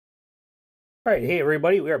All right, hey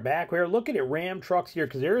everybody, we are back. We are looking at Ram trucks here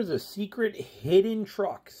because there is a secret hidden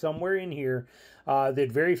truck somewhere in here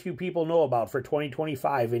that very few people know about for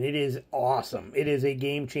 2025, and it is awesome. It is a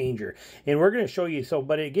game changer, and we're going to show you.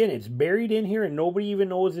 But again, it's buried in here, and nobody even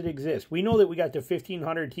knows it exists. We know that we got the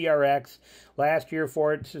 1500 TRX last year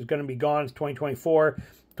for it. This is going to be gone. It's 2024.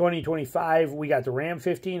 2025, we got the Ram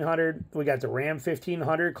 1500, we got the Ram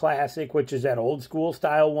 1500 Classic, which is that old school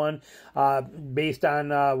style one, based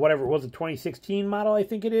on whatever it was, a 2016 model, I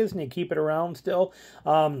think it is, and they keep it around still.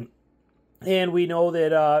 And we know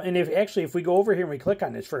that, and if we go over here and we click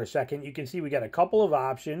on this for a second, you can see we got a couple of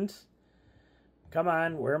options. Come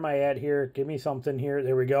on, where am I at here? Give me something here.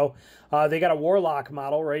 There we go. They got a Warlock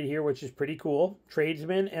model right here, which is pretty cool.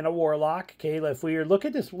 Tradesman and a Warlock. Okay, if we look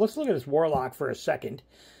at this, let's look at this Warlock for a second.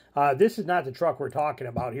 This is not the truck we're talking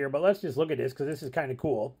about here, but let's just look at this because this is kind of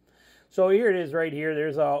cool. So here it is right here.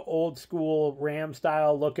 There's a old school Ram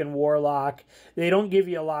style looking Warlock. They don't give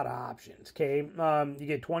you a lot of options, okay? You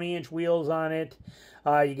get 20-inch wheels on it.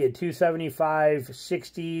 You get 275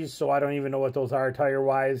 60s, so I don't even know what those are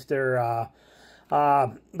tire-wise. They're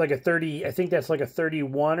like a 30, I think that's like a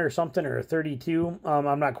 31 or something, or a 32.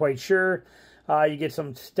 I'm not quite sure. You get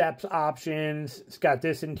some steps options. It's got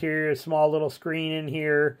this interior, small little screen in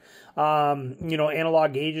here. You know,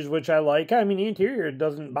 analog gauges, which I like. I mean, the interior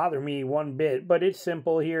doesn't bother me one bit, but it's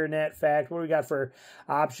simple here in that fact. What do we got for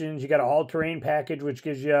options? You got an all-terrain package, which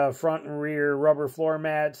gives you front and rear rubber floor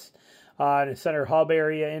mats, and a center hub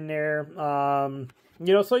area in there.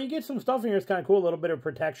 You know, so you get some stuff in here. It's kind of cool. A little bit of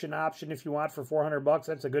protection option if you want for 400 bucks.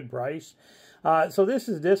 That's a good price. So this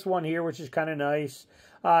is this one here, which is kind of nice.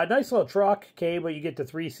 Nice little truck, okay, but you get the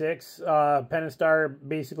 3.6 Pentastar.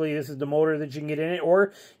 Basically, this is the motor that you can get in it,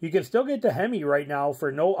 or you can still get the Hemi right now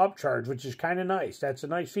for no upcharge, which is kind of nice. That's a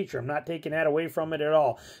nice feature. I'm not taking that away from it at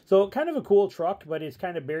all. So kind of a cool truck, but it's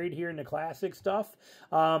kind of buried here in the classic stuff,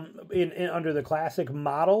 under the classic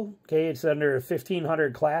model. Okay, it's under a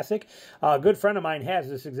 1500 Classic. A good friend of mine has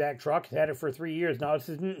this exact truck. He's had it for 3 years now. This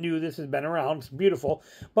isn't new. This has been around. It's beautiful,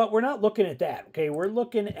 but we're not looking at that. Okay, we're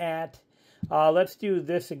looking at, let's do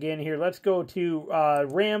this again here. Let's go to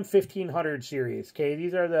Ram 1500 series. Okay,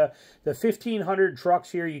 these are the 1500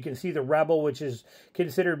 trucks here. You can see the Rebel, which is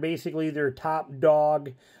considered basically their top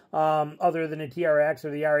dog, other than the TRX or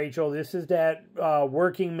the RHO. This is that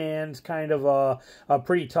working man's kind of a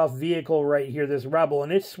pretty tough vehicle right here, this Rebel,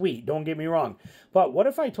 and it's sweet, don't get me wrong. But what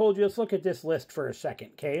if I told you, let's look at this list for a second,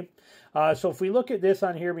 okay? So if we look at this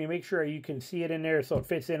on here, we make sure you can see it in there so it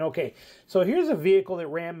fits in. Okay, so here's a vehicle that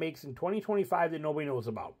Ram makes in 2025 that nobody knows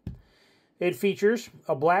about. It features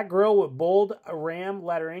a black grille with bold Ram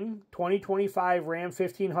lettering. 2025 Ram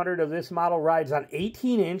 1500 of this model rides on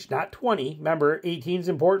 18-inch, not 20. Remember, 18 is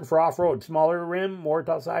important for off-road. Smaller rim, more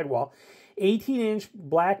tough sidewall. 18-inch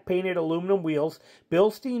black painted aluminum wheels,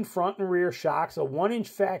 Bilstein front and rear shocks, a 1-inch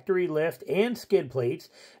factory lift, and skid plates.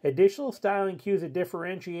 Additional styling cues that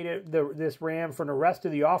differentiated this Ram from the rest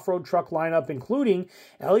of the off-road truck lineup, including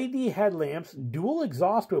LED headlamps, dual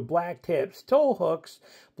exhaust with black tips, tow hooks,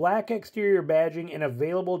 black exterior badging, and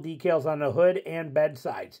available decals on the hood and bed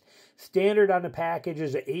sides. Standard on the package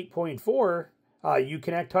is an 8.4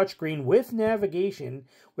 Uconnect touchscreen with navigation,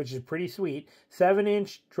 which is pretty sweet.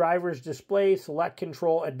 7-inch driver's display, select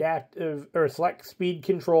control, select speed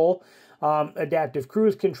control, adaptive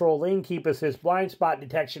cruise control, lane keep assist, blind spot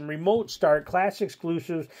detection, remote start, class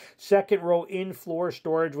exclusives, second row in-floor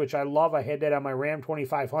storage, which I love. I had that on my Ram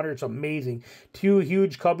 2500. It's amazing. 2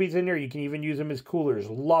 huge cubbies in there. You can even use them as coolers.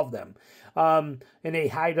 Love them. And they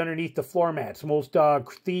hide underneath the floor mats. Most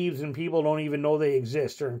thieves and people don't even know they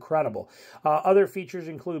exist. They're incredible. Other features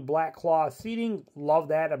include black cloth seating. Love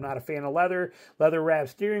that. I'm not a fan of leather. Leather wrap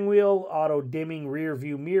steering wheel, auto dimming rear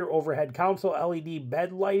view mirror, overhead console, LED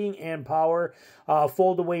bed lighting, and power.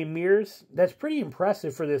 Fold away mirrors. That's pretty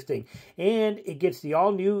impressive for this thing. And it gets the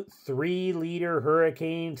all new 3-liter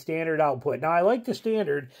Hurricane standard output. Now I like the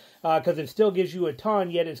standard because it still gives you a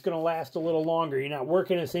ton, yet it's going to last a little longer. You're not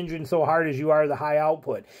working this engine so hard as you are the high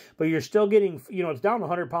output, but you're still getting, you know, it's down to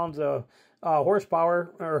 100 pounds of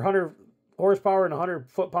horsepower, or 100 horsepower and 100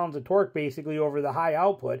 foot-pounds of torque basically over the high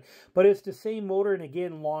output, but it's the same motor, and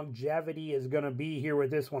again, longevity is going to be here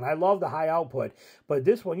with this one. I love the high output, but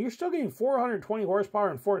this one, you're still getting 420 horsepower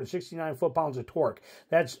and 469 foot-pounds of torque.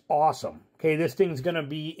 That's awesome. Okay, this thing's going to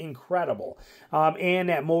be incredible, and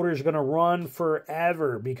that motor is going to run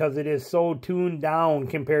forever because it is so tuned down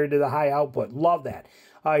compared to the high output. Love that.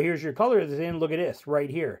 Here's your color that's in. Look at this right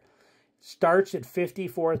here. Starts at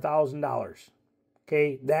 $54,000.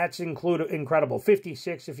 Okay, that's incredible.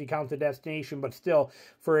 56 if you count the destination, but still,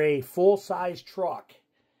 for a full-size truck,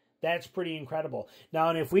 That's pretty incredible. Now,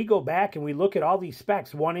 and if we go back and we look at all these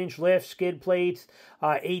specs, 1-inch lift, skid plates,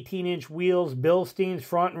 18-inch wheels, Bilsteins,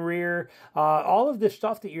 front and rear, all of this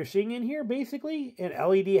stuff that you're seeing in here, basically, in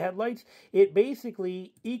LED headlights, it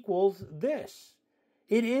basically equals this.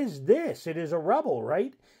 It is this. It is a Rebel,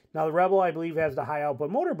 right? Now, the Rebel, I believe, has the high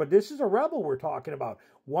output motor, but this is a Rebel we're talking about.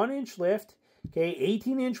 1-inch lift, okay,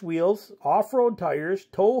 18-inch wheels, off-road tires,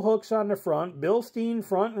 tow hooks on the front, Bilstein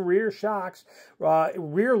front and rear shocks,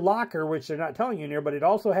 rear locker, which they're not telling you in here, but it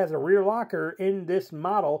also has a rear locker in this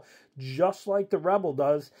model, just like the Rebel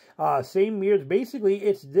does. Same mirrors. Basically,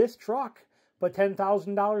 it's this truck, but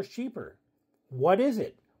 $10,000 cheaper. What is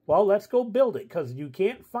it? Well, let's go build it, because you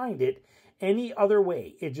can't find it any other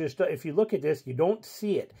way. It just, if you look at this, you don't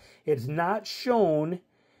see it. It's not shown,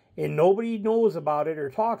 and nobody knows about it or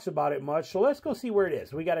talks about it much. So let's go see where it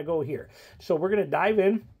is. We got to go here. So we're going to dive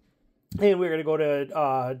in, and we're going to go to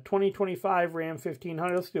 2025 Ram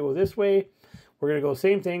 1500. Let's go this way. We're going to go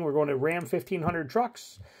same thing. We're going to Ram 1500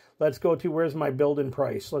 trucks. Let's go to, where's my build and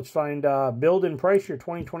price? Let's find build and price, your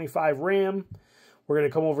 2025 Ram. We're going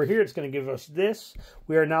to come over here. It's going to give us this.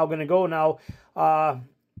 We are now going to go now.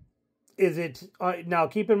 Now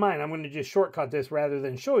keep in mind, I'm going to just shortcut this rather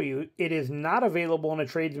than show you. It is not available in a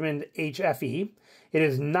Tradesman HFE. It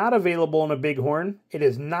is not available in a Bighorn. It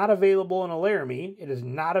is not available in a Laramie. It is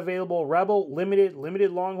not available Rebel, Limited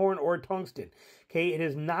Longhorn, or Tungsten. Okay, it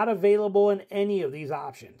is not available in any of these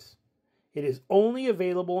options. It is only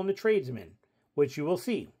available in the Tradesman, which you will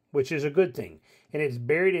see, which is a good thing. And it's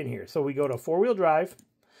buried in here. So we go to four-wheel drive.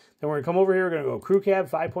 Then we're going to come over here. We're going to go crew cab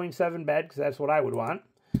 5.7 bed, because that's what I would want.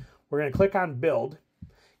 We're going to click on build.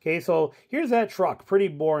 Okay, so here's that truck. Pretty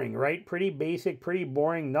boring, right? Pretty basic, pretty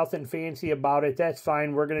boring. Nothing fancy about it. That's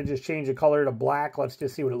fine. We're going to just change the color to black. Let's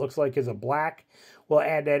just see what it looks like as a black. We'll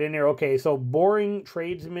add that in there. Okay, so boring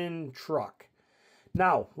tradesman truck.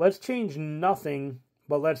 Now, let's change nothing,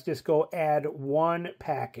 but let's just go add one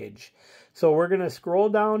package. So we're going to scroll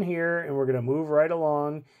down here, and we're going to move right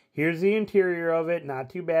along. Here's the interior of it. Not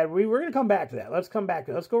too bad. We're going to come back to that. Let's come back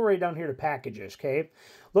to that. Let's go right down here to packages, okay?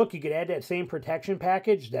 Look, you could add that same protection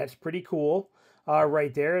package. That's pretty cool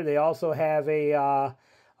right there. They also have a,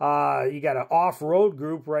 you got an off-road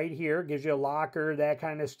group right here. Gives you a locker, that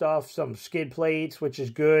kind of stuff. Some skid plates, which is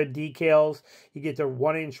good. Decals. You get the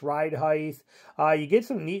 1-inch ride height. You get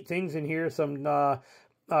some neat things in here. Some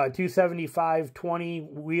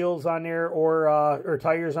 275/20 wheels on there, or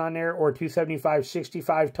tires on there, or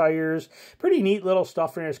 275/65 tires. Pretty neat little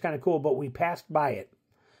stuff in there. It's kind of cool, but we passed by it.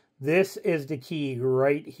 This is the key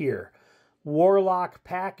right here. Warlock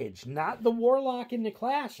package, not the Warlock in the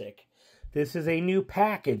Classic. This is a new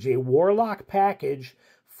package, a Warlock package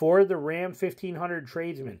for the Ram 1500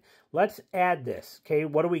 Tradesman. Let's add this. Okay,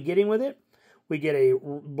 what are we getting with it? We get a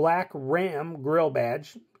black Ram grill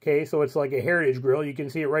badge. Okay, so it's like a heritage grill. You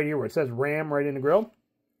can see it right here where it says Ram right in the grill.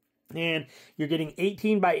 And you're getting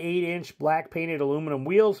 18x8-inch black painted aluminum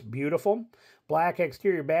wheels. Beautiful. Black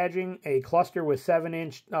exterior badging. A cluster with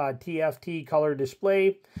 7-inch TFT color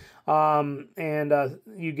display.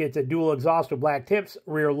 You get the dual exhaust with black tips.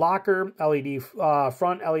 Rear locker. LED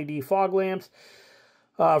front LED fog lamps.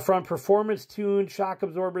 Front performance tuned shock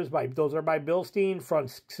absorbers, those are by Bilstein.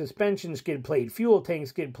 Front suspension skid plate, fuel tank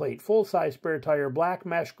skid plate, full size spare tire, black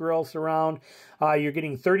mesh grille surround. You're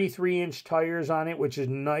getting 33-inch tires on it, which is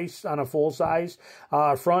nice on a full size.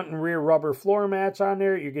 Front and rear rubber floor mats on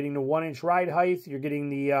there. You're getting the 1-inch ride height. You're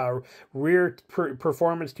getting the rear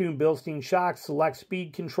performance tuned Bilstein shocks, select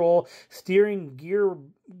speed control, steering gear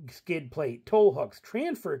skid plate, tow hooks,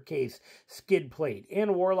 transfer case skid plate,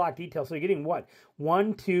 and Warlock detail. So you're getting what?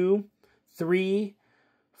 1, 2, 3,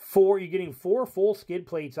 4. You're getting 4 full skid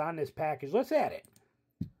plates on this package. Let's add it.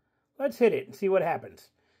 Let's hit it and see what happens.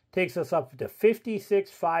 Takes us up to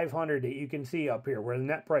 $56,500 that you can see up here where the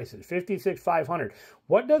net price is $56,500.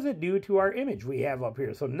 What does it do to our image we have up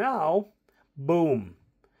here? So now, boom.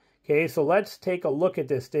 Okay, so let's take a look at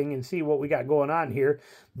this thing and see what we got going on here.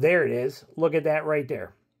 There it is. Look at that right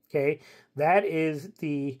there. Okay, that is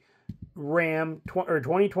the Ram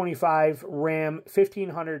 2025 Ram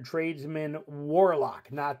 1500 Tradesman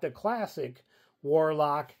Warlock, not the Classic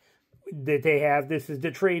Warlock that they have. This is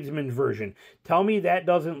the Tradesman version. Tell me that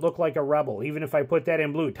doesn't look like a Rebel, even if I put that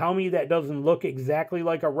in blue. Tell me that doesn't look exactly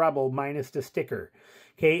like a Rebel minus the sticker.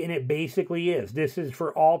 Okay, and it basically is. This is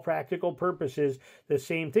for all practical purposes the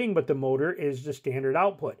same thing, but the motor is the standard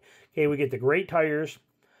output. Okay, we get the great tires.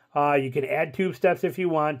 You can add tube steps if you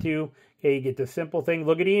want to. Okay, you get the simple thing.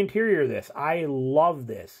 Look at the interior of this. I love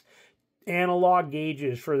this. analog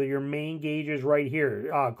gauges for your main gauges right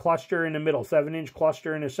here. Cluster in the middle, 7-inch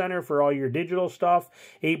cluster in the center for all your digital stuff.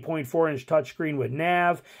 8.4-inch touchscreen with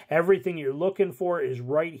nav. Everything you're looking for is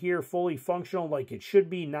right here, fully functional like it should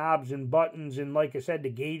be. Knobs and buttons, and like I said, the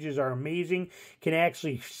gauges are amazing. Can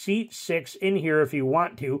actually seat 6 in here if you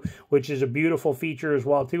want to, which is a beautiful feature as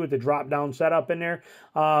well too, with the drop-down setup in there.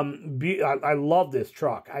 I love this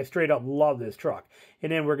truck. I straight up love this truck.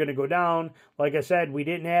 And then we're going to go down. Like I said, we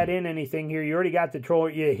didn't add in anything here. You already got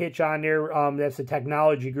the hitch on there. That's the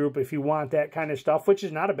technology group if you want that kind of stuff, which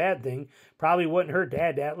is not a bad thing. Probably wouldn't hurt to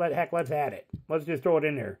add that. Let's add it. Let's just throw it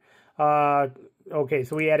in there. Okay,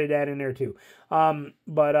 so we added that in there too.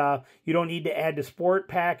 But you don't need to add the sport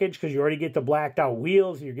package because you already get the blacked out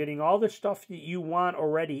wheels. You're getting all the stuff that you want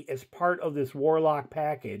already as part of this Warlock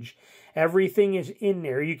package. Everything is in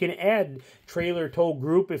there. You can add trailer tow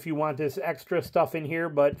group if you want this extra stuff in here,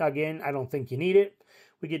 but again, I don't think you need it.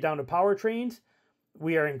 We get down to powertrains.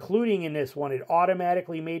 We are including in this one, it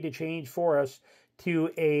automatically made the change for us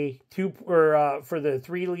to a for the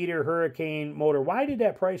 3-liter Hurricane motor. Why did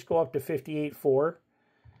that price go up to $58,400?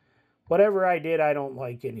 Whatever I did, I don't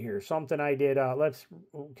like in here. Something I did.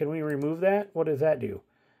 Can we remove that? What does that do?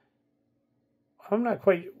 I'm not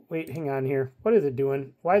quite. Wait, hang on here. What is it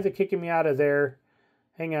doing? Why is it kicking me out of there?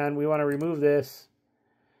 Hang on. We want to remove this,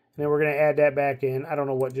 and then we're going to add that back in. I don't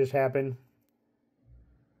know what just happened.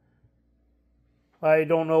 I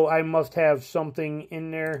don't know. I must have something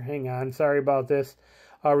in there. Hang on. Sorry about this.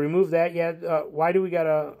 Remove that yet. Why do we got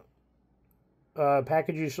to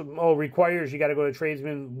package you? Oh, requires you got to go to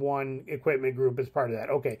Tradesman 1 equipment group as part of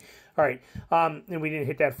that. Okay. All right. And we didn't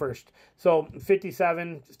hit that first. So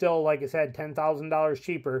 57, still, like I said, $10,000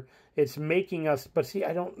 cheaper. It's making us, but see,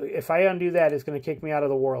 if I undo that, it's going to kick me out of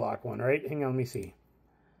the Warlock one, right? Hang on, let me see.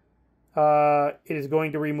 It is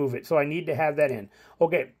going to remove it. So I need to have that in.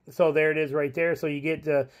 Okay, so there it is right there. So you get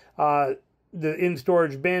the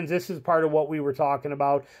in-storage bins. This is part of what we were talking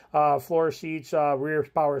about. Floor seats, rear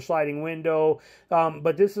power sliding window.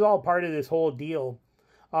 But this is all part of this whole deal.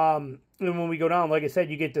 And when we go down, like I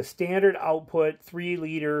said, you get the standard output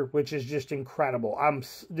 3-liter, which is just incredible.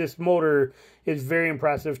 This motor is very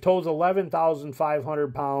impressive. Tows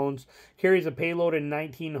 11,500 pounds, carries a payload of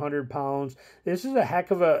 1,900 pounds. This is a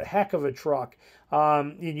heck of a truck.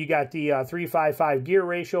 And you got the 3.55 gear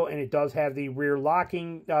ratio, and it does have the rear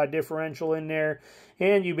locking differential in there.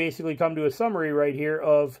 And you basically come to a summary right here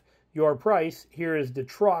of your price. Here is the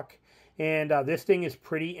truck. And this thing is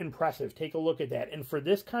pretty impressive. Take a look at that. And for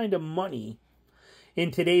this kind of money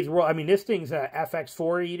in today's world, I mean, this thing's a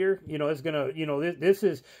FX4 eater. You know, it's going to, you know, this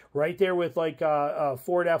is right there with like a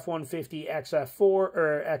Ford F-150 XF4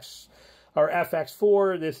 or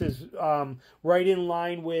FX4. This is right in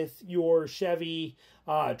line with your Chevy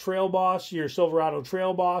Trail Boss, your Silverado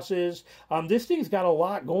Trail Bosses. This thing's got a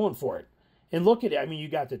lot going for it. And look at it. I mean, you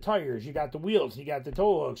got the tires, you got the wheels, you got the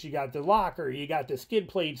tow hooks, you got the locker, you got the skid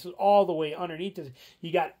plates all the way underneath this.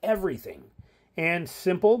 You got everything. And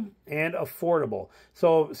simple and affordable.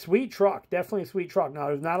 So, sweet truck. Definitely a sweet truck. Now,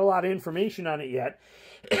 there's not a lot of information on it yet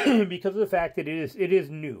because of the fact that it is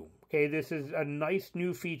new. Okay, this is a nice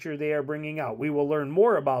new feature they are bringing out. We will learn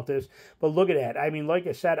more about this, but look at that. I mean, like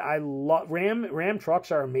I said, I love Ram trucks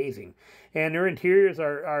are amazing, and their interiors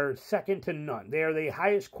are second to none. They are the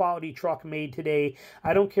highest quality truck made today.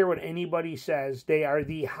 I don't care what anybody says. They are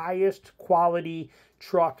the highest quality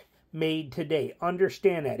truck made today.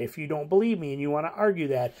 Understand that. If you don't believe me and you want to argue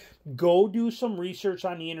that, go do some research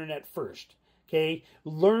on the internet first. Okay,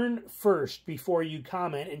 learn first before you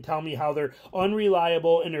comment and tell me how they're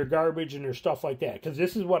unreliable and they're garbage and they're stuff like that. Because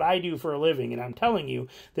this is what I do for a living, and I'm telling you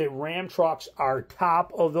that Ram trucks are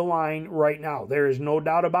top of the line right now. There is no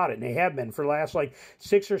doubt about it, and they have been for the last like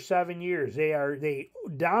 6 or 7 years. They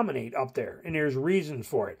dominate up there, and there's reasons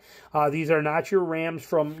for it. These are not your Rams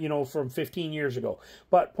from 15 years ago.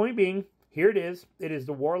 But point being, here it is. It is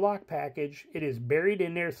the Warlock package. It is buried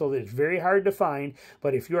in there, so it's very hard to find.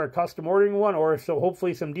 But if you are custom ordering one, or so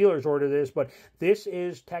hopefully some dealers order this, but this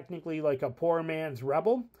is technically like a poor man's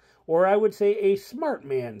Rebel, or I would say a smart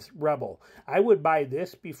man's Rebel. I would buy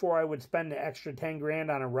this before I would spend the extra 10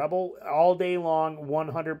 grand on a Rebel all day long,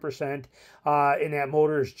 100%. And that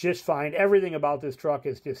motor is just fine. Everything about this truck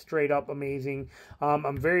is just straight up amazing.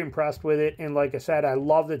 I'm very impressed with it. And like I said, I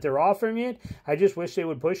love that they're offering it. I just wish they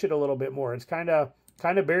would push it a little bit more. It's kind of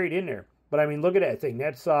buried in there. But I mean, look at that thing.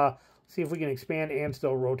 That's, see if we can expand and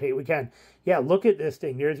still rotate. We can. Yeah, look at this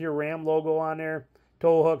thing. There's your Ram logo on there.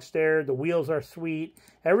 Tow hooks there. The wheels are sweet.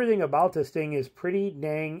 Everything about this thing is pretty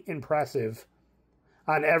dang impressive.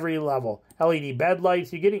 on every level. LED bed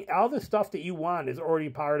lights, you're getting all the stuff that you want is already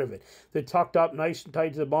part of it. The tucked up, nice and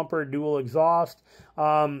tight to the bumper, dual exhaust.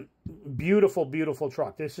 Beautiful, beautiful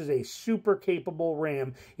truck. This is a super capable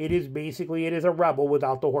Ram. It is a Rebel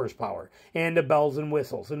without the horsepower and the bells and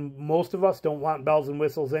whistles. And most of us don't want bells and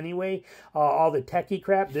whistles anyway. All the techie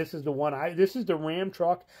crap. This is the one. This is the Ram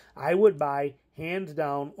truck I would buy hands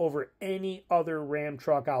down over any other Ram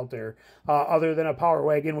truck out there, other than a Power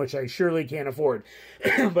Wagon, which I surely can't afford.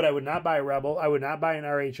 But I would not buy a Rebel. I would not buy an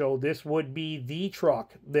RHO. This would be the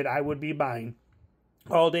truck that I would be buying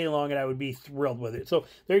all day long, and I would be thrilled with it. So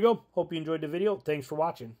there you go. Hope you enjoyed the video. Thanks for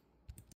watching.